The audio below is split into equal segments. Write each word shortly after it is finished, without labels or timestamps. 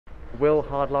Will,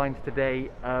 hard lines today.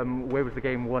 Where was the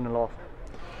game won and lost?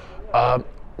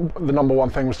 The number one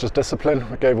thing was just discipline.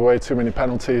 We gave away too many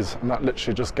penalties, and that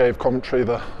literally just gave Coventry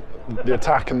the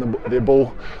attack and the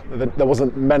ball. There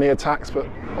wasn't many attacks, but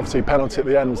obviously penalty at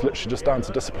the end was literally just down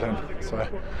to discipline. So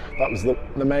that was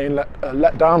the main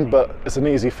letdown, but it's an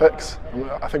easy fix.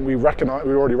 I think we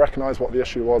already recognised what the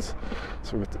issue was,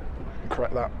 so we have to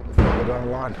correct that further down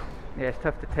the line. Yeah, it's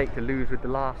tough to take to lose with the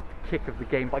last kick of the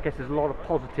game, but I guess there's a lot of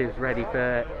positives ready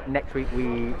for next week.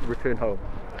 We return home.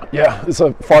 Yeah, it's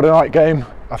a Friday night game.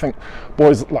 I think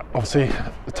boys, obviously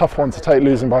a tough one to take,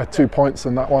 losing by 2 points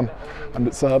in that one, and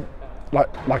it's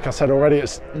like I said already,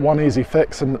 it's one easy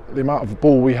fix, and the amount of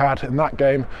ball we had in that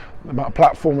game, the amount of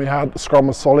platform we had, the scrum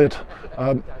was solid.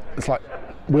 It's like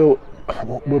we'll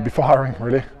be firing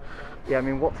really. Yeah, I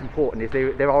mean, what's important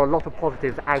is there are a lot of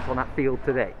positives out on that field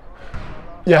today.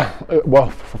 Yeah, well,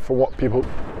 for what people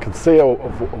can see or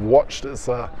have watched, it's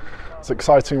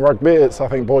exciting rugby. I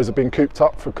think boys have been cooped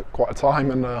up for quite a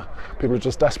time, and people are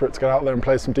just desperate to get out there and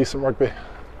play some decent rugby.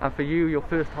 And for you, your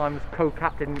first time as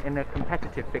co-captain in a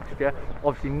competitive fixture,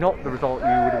 obviously not the result you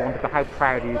would have wanted, but how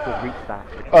proud are you to have reached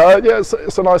that? Yeah,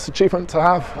 it's a nice achievement to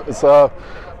have. It's I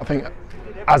think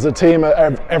as a team,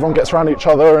 everyone gets around each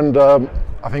other, and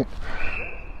I think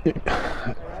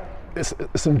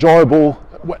it's enjoyable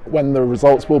when the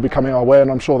results will be coming our way,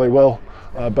 and I'm sure they will.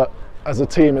 But as a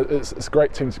team, it's a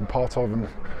great team to be part of, and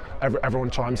everyone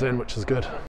chimes in, which is good.